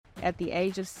At the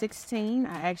age of 16,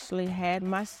 I actually had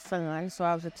my son, so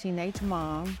I was a teenage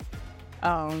mom.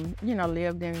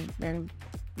 Lived in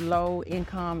low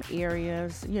income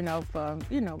areas, for,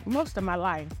 most of my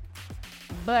life.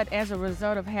 But as a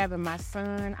result of having my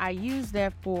son, I used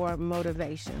that for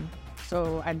motivation.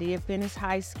 So I did finish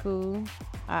high school.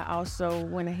 I also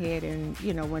went ahead and,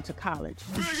 went to college.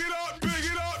 Big it up, big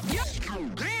it up. Yeah.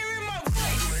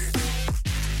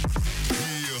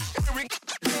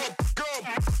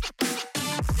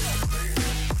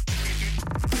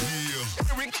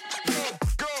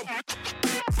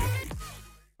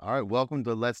 All right, welcome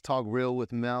to Let's Talk Real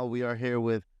with Mel. We are here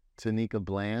with Tanika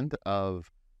Bland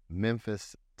of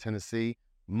Memphis, Tennessee,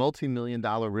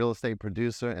 multi-million-dollar real estate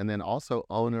producer, and then also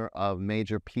owner of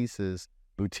Major Pieces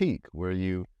Boutique, where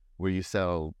you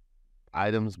sell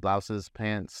items, blouses,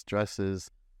 pants,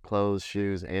 dresses, clothes,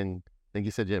 shoes, and I think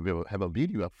you said you have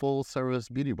a full-service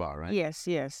beauty bar, right?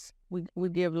 Yes. We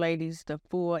give ladies the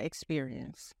full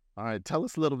experience. All right, tell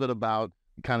us a little bit about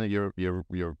kind of your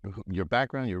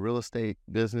background, your real estate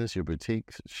business, your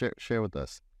boutique. Share with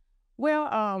us. Well,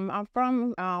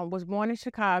 was born in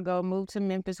Chicago, moved to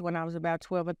Memphis when I was about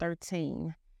 12 or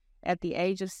 13. At the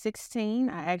age of 16,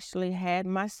 I actually had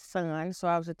my son, so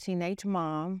I was a teenage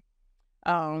mom.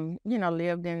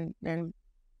 Lived in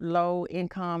low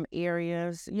income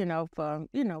areas, for,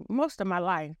 most of my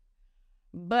life.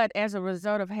 But as a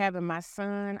result of having my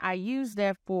son, I used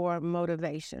that for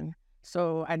motivation.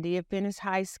 So I did finish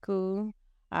high school.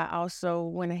 I also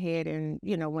went ahead and,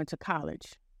 went to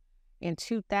college. In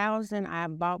 2000, I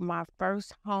bought my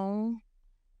first home.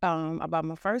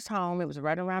 It was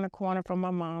right around the corner from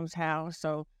my mom's house.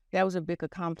 So that was a big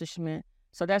accomplishment.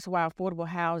 So that's why affordable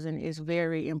housing is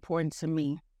very important to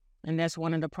me. And that's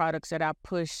one of the products that I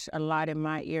push a lot in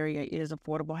my area is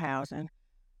affordable housing.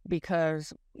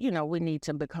 Because, we need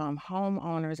to become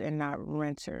homeowners and not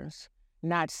renters,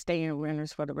 not staying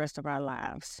renters for the rest of our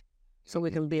lives. So we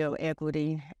can build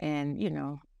equity and,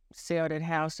 sell that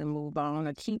house and move on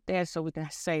or keep that so we can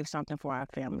save something for our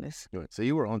families. Good. So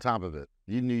you were on top of it.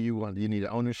 You knew you needed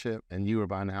ownership and you were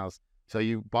buying a house. So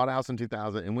you bought a house in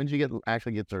 2000. And when did you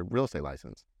actually get your real estate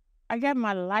license? I got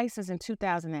my license in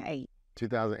 2008.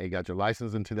 2008, got your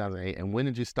license in 2008. And when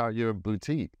did you start your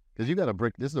boutique? Because you got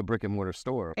this is a brick and mortar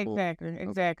store.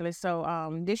 Exactly.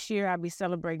 So this year I'll be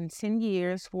celebrating 10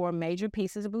 years for Major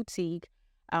Pieces Boutique.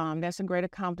 That's a great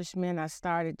accomplishment. I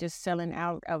started just selling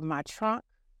out of my trunk,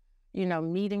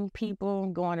 meeting people,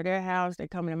 going to their house, they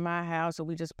coming to my house, or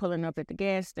we just pulling up at the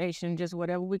gas station, just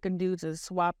whatever we can do to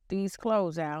swap these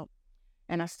clothes out.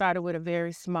 And I started with a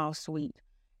very small suite.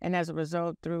 And as a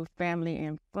result, through family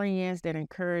and friends that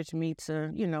encouraged me to,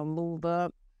 move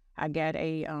up, I got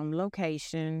a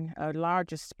location, a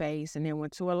larger space, and then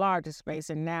went to a larger space.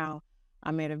 And now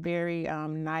I'm at a very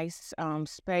nice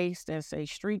space that's a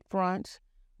street front.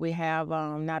 We have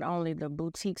not only the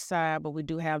boutique side, but we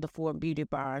do have the 4 beauty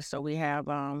bars. So we have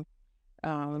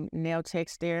nail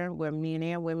techs there where men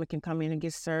and women can come in and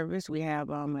get service. We have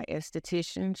an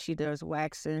esthetician. She does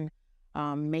waxing,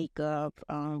 makeup.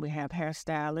 We have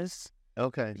hairstylists.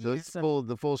 Okay, so it's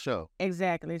the full show.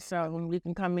 Exactly. So we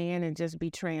can come in and just be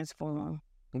transformed.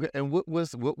 Okay, and what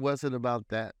was it about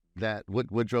that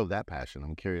what drove that passion?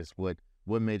 I'm curious what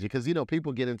made you, because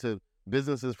people get into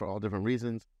businesses for all different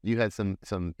reasons. You had some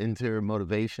interior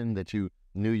motivation that you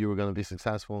knew you were going to be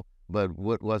successful, but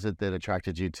what was it that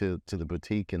attracted you to the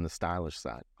boutique and the stylish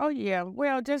side? Oh yeah,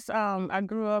 well, just I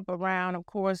grew up around, of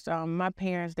course, my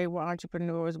parents, they were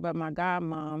entrepreneurs, but my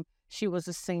godmom, she was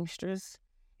a seamstress.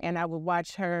 And I would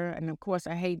watch her, and of course,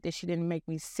 I hate that she didn't make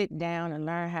me sit down and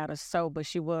learn how to sew, but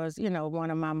she was, one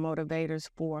of my motivators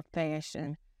for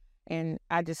fashion. And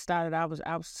I just started, I was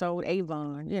sold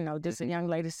Avon, just a young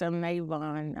lady selling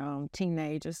Avon,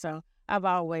 teenager. So I've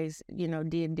always,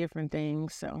 did different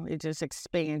things. So it just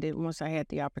expanded once I had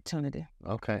the opportunity.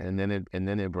 Okay, and then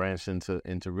it branched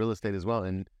into real estate as well,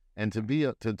 and to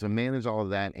be to manage all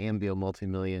of that and be a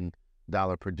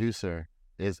multi-million-dollar producer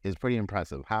is pretty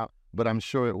impressive. But I'm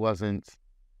sure it wasn't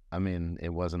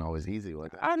always easy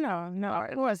like that. Oh, no,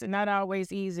 of course, not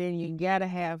always easy, and you got to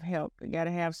have help. You got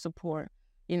to have support,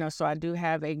 so I do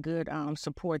have a good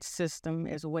support system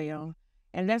as well.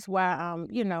 And that's why,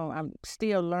 I'm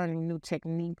still learning new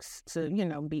techniques to,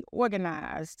 be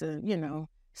organized, to,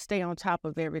 stay on top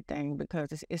of everything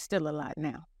because it's still a lot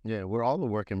now. Yeah, we're all a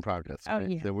work in progress. Oh, right?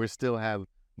 yeah. So we still have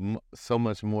so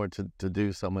much more to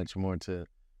do, so much more to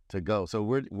go. So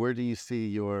where do you see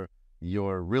your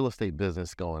real estate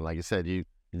business going? Like you said,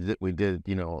 we did,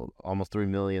 almost 3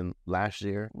 million last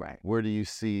year. Right. Where do you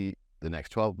see the next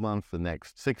 12 months, the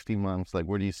next 60 months? Like,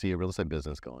 where do you see a real estate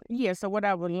business going? Yeah, so what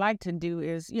I would like to do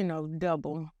is,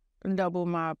 double double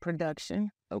my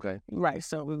production. Okay. Right.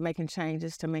 So we're making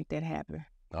changes to make that happen.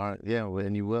 All right. Yeah. Well,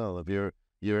 and you will. If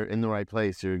you're in the right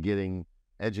place, you're getting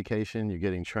education, you're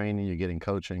getting training, you're getting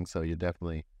coaching. So you're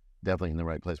definitely in the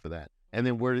right place for that. And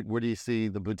then where do you see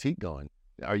the boutique going?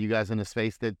 Are you guys in a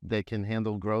space that can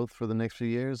handle growth for the next few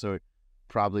years, or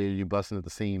probably are you busting at the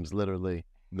seams, literally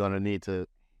going to need to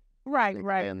Right.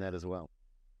 expand that as well?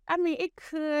 I mean, it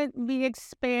could be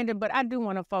expanded, but I do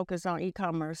want to focus on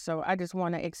e-commerce. So I just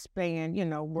want to expand,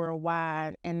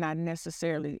 worldwide and not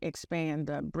necessarily expand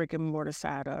the brick and mortar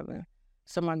side of it.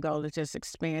 So my goal is just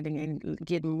expanding and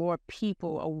getting more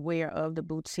people aware of the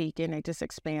boutique, and they just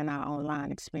expand our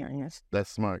online experience. That's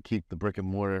smart. Keep the brick and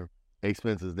mortar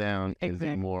expenses down and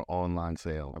Exactly. get more online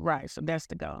sales. Right. So that's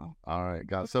the goal. All right,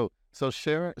 got it. So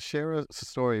share a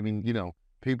story. I mean,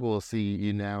 people will see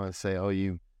you now and say, "Oh,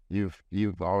 you've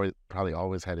probably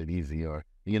always had it easy," or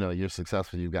you're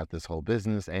successful. You've got this whole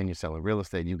business, and you're selling real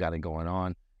estate. You got it going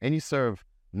on, and you serve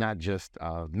not just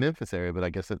Memphis area, but I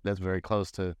guess that's very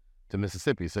close to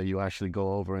Mississippi. So you actually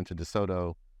go over into the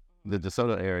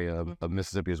DeSoto area of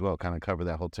Mississippi as well, kind of cover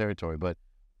that whole territory. But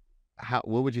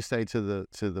what would you say to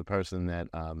the person that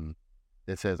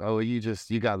says, "Oh,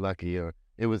 you got lucky," or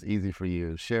 "It was easy for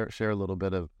you"? Share a little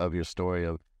bit of your story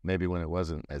of maybe when it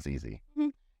wasn't as easy.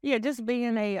 Yeah, just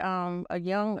being a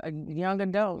young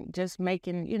adult, just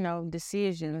making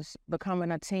decisions,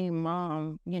 becoming a teen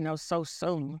mom, so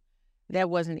soon. That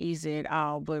wasn't easy at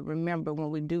all. But remember,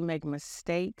 when we do make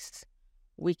mistakes,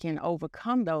 we can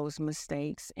overcome those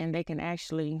mistakes, and they can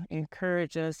actually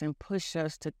encourage us and push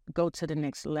us to go to the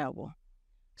next level.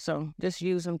 So just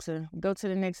use them to go to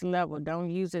the next level. Don't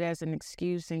use it as an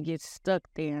excuse and get stuck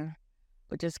there,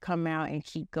 but just come out and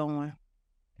keep going.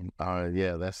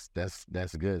 Yeah,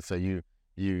 that's good. So you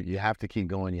have to keep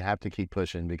going. You have to keep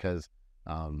pushing because,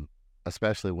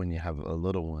 especially when you have a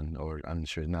little one, or I'm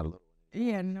sure not a little.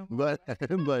 Yeah, no. But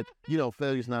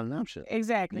failure's not an option.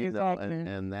 Exactly.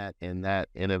 And that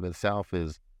in of itself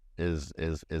is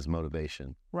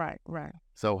motivation. Right.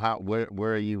 So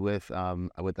where are you with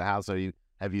the house?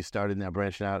 Have you started now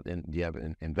branching out, and do you have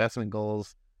investment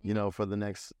goals, for the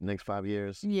next 5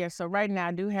 years? Yeah, so right now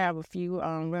I do have a few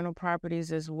rental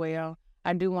properties as well.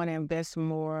 I do want to invest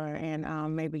more and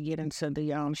maybe get into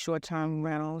the short-term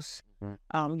rentals,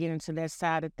 get into that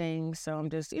side of things. So I'm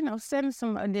just, setting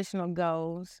some additional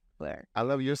goals. But I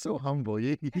love you're so humble.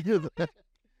 You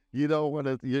don't want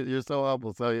to. You're so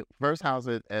humble. So first house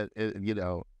at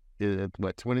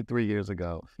 23 years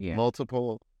ago. Yeah.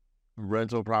 Multiple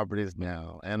rental properties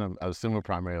now, and I'm assuming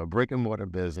primary a brick and mortar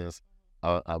business.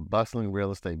 A bustling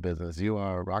real estate business. You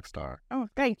are a rock star. Oh,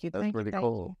 thank you. That's pretty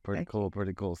cool. Pretty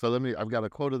cool. So I've got a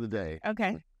quote of the day.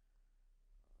 Okay.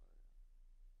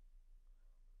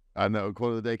 I know,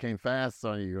 quote of the day came fast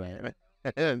on you, right?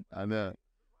 I know.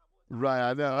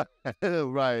 Right, I know.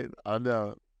 Right, I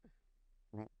know.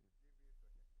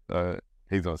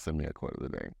 He's gonna send me a quote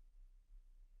of the day.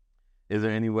 Is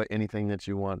there anything that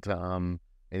you want to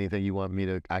anything you want me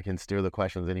to? I can steer the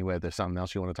questions anyway. If there's something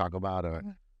else you want to talk about, or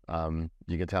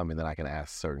you can tell me that I can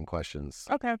ask certain questions.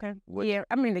 Okay. Yeah,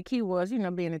 I mean the key was,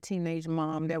 being a teenage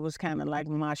mom. That was kind of like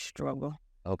my struggle.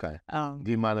 Okay.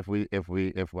 Do you mind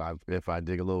if I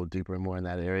dig a little deeper and more in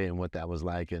that area and what that was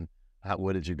like, and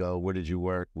where did you go? Where did you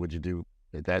work? What did you do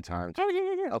at that time? Oh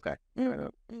yeah. Okay.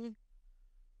 Mm-hmm.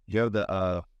 You have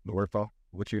the work phone?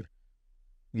 What's your?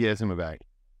 Yeah, it's in my bag.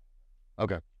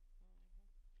 Okay.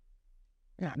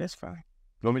 Yeah, that's fine.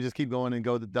 Want me to just keep going and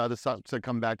go the other side to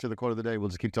come back to the quote of the day? We'll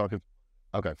just keep talking.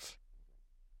 Okay.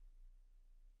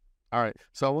 All right.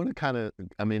 So I want to kind of,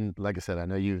 like I said, I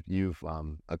know you've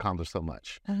accomplished so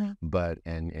much, but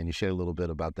and you shared a little bit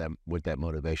about that, what that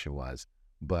motivation was.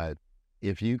 But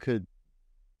if you could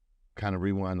kind of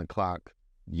rewind the clock,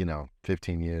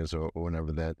 15 years or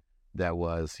whenever that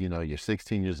was, you're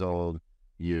 16 years old,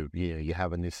 you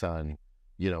have a new son,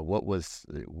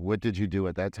 what did you do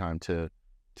at that time to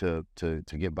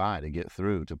get by, to get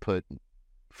through, to put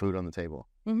food on the table?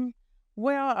 Mm-hmm.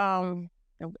 Well,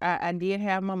 I did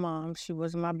have my mom. She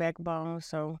was my backbone.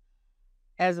 So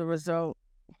as a result,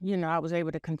 I was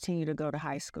able to continue to go to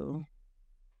high school.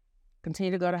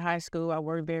 I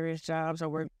worked various jobs. I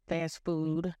worked fast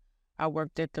food. I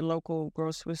worked at the local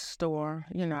grocery store.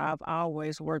 I've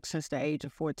always worked since the age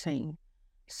of 14.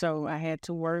 So I had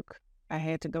to work. I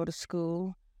had to go to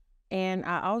school. And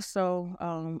I also,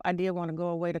 I did want to go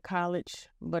away to college,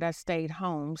 but I stayed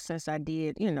home since I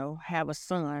did, have a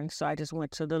son. So I just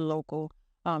went to the local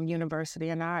university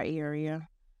in our area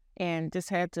and just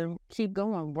had to keep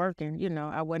going, working.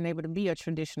 I wasn't able to be a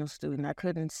traditional student. I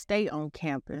couldn't stay on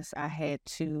campus. I had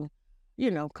to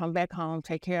come back home,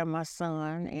 take care of my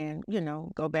son, and,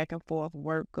 go back and forth,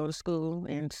 work, go to school,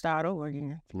 and start over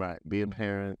again. Right. Be a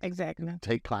parent. Exactly.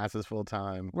 Take classes full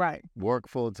time. Right. Work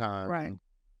full time. Right.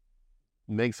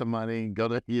 Make some money. Go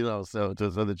to so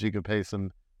that you can pay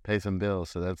some bills.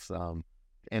 So that's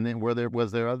And then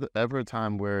was there ever a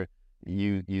time where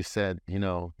you said,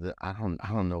 that I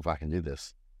don't know if I can do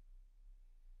this?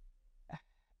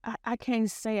 I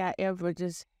can't say I ever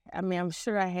I'm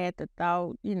sure I had the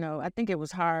thought, I think it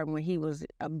was hard when he was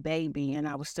a baby and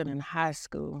I was still in high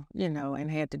school,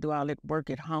 and had to do all that work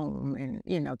at home and,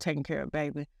 taking care of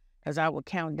baby. Because I would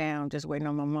count down just waiting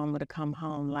on my mama to come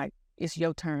home like, it's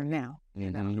your turn now.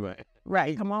 Right.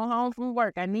 Right. Come on home from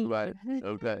work. I need Right. you.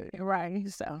 Okay. Right.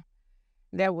 So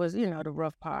that was, the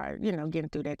rough part, getting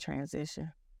through that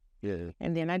transition. Yeah.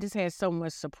 And then I just had so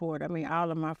much support.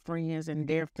 All of my friends and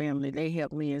their family, they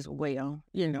helped me as well,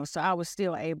 so I was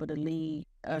still able to lead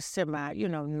a semi,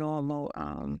 normal,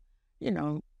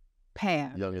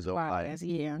 path. Young adult life.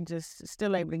 Yeah, I'm just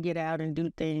still able to get out and do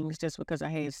things just because I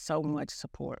had so much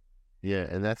support. Yeah,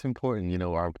 and that's important. And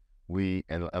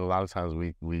a lot of times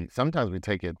we sometimes we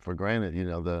take it for granted,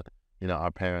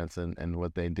 our parents and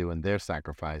what they do and their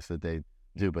sacrifice that they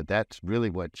do, but that's really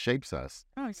what shapes us.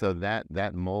 Oh, so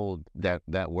that mold,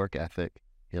 that work ethic,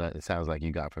 it sounds like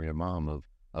you got from your mom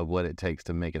of what it takes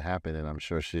to make it happen. And I'm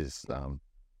sure she's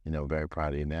very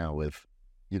proud of you now with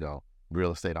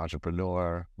real estate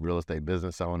entrepreneur, real estate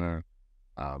business owner,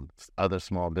 other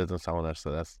small business owners.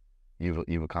 So that's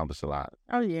you've accomplished a lot.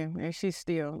 Oh yeah, and she's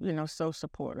still so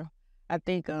supportive. I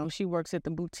think she works at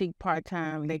the boutique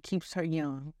part-time that keeps her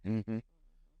young. Mm-hmm.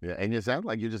 Yeah, and it sounds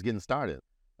like you're just getting started.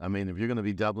 If you're going to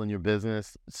be doubling your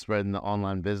business, spreading the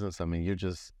online business, you're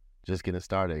just getting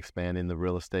started, expanding the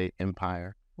real estate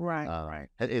empire. Right, right.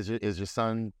 Is your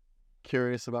son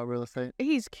curious about real estate?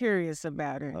 He's curious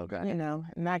about it. Okay.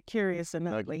 Not curious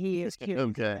enough, but he is curious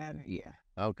about it. Yeah.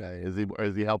 Okay. Is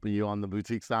he helping you on the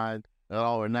boutique side at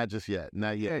all, or not just yet?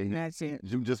 Not yet. That's it.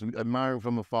 You just admiring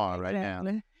from afar right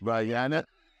now. Right. Yeah, I know.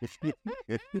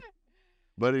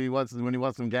 But when he wants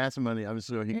some gas money, I'm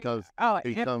sure he comes. Oh,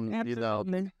 he comes,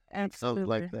 absolutely. Absolutely. Something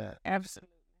like that. Absolutely.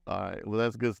 All right. Well,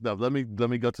 that's good stuff. Let me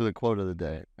go to the quote of the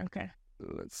day. Okay.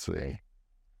 Let's see.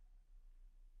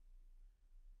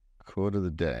 Quote of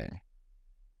the day.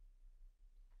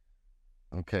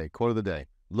 Okay. Quote of the day.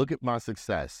 Look at my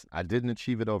success. I didn't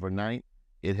achieve it overnight.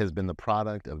 It has been the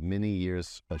product of many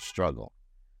years of struggle.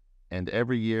 And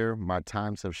every year, my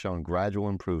times have shown gradual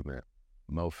improvement.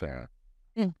 Mo Farah.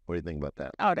 What do you think about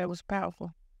that? Oh, that was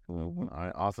powerful. Mm-hmm. All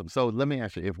right, awesome. So let me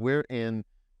ask you, if we're in,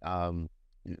 and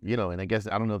I guess,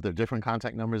 I don't know if there are different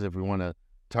contact numbers. If we want to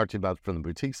talk to you about from the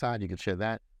boutique side, you can share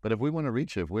that. But if we want to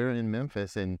reach you, if we're in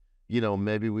Memphis and,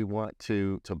 maybe we want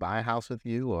to buy a house with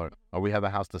you or we have a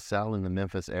house to sell in the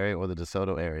Memphis area or the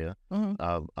DeSoto area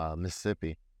of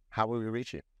Mississippi, how will we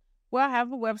reach you? Well, I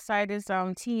have a website. It's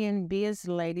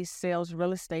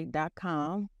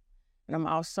tnbizladysalesrealestate.com. And I'm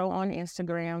also on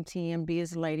Instagram,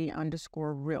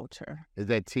 tnbizlady_realtor. Is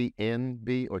that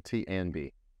TNB or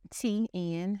TNB?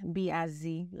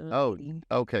 TNBIZ. Oh,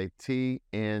 okay.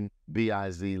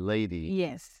 TNBIZ lady.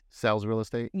 Yes. Sales real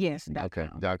estate? Yes. Okay.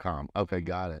 .com. Okay,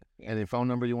 got it. Yeah. Any phone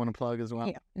number you want to plug as well?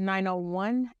 Yeah.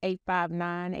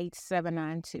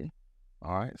 901-859-8792.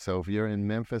 All right. So if you're in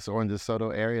Memphis or in the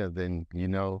DeSoto area, then you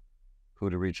know who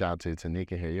to reach out to.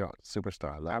 Tanika here. You're a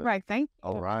superstar. I love it. All right. Thank you.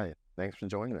 All right. Thanks for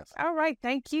joining us. All right.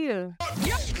 Thank you.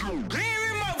 Yeah.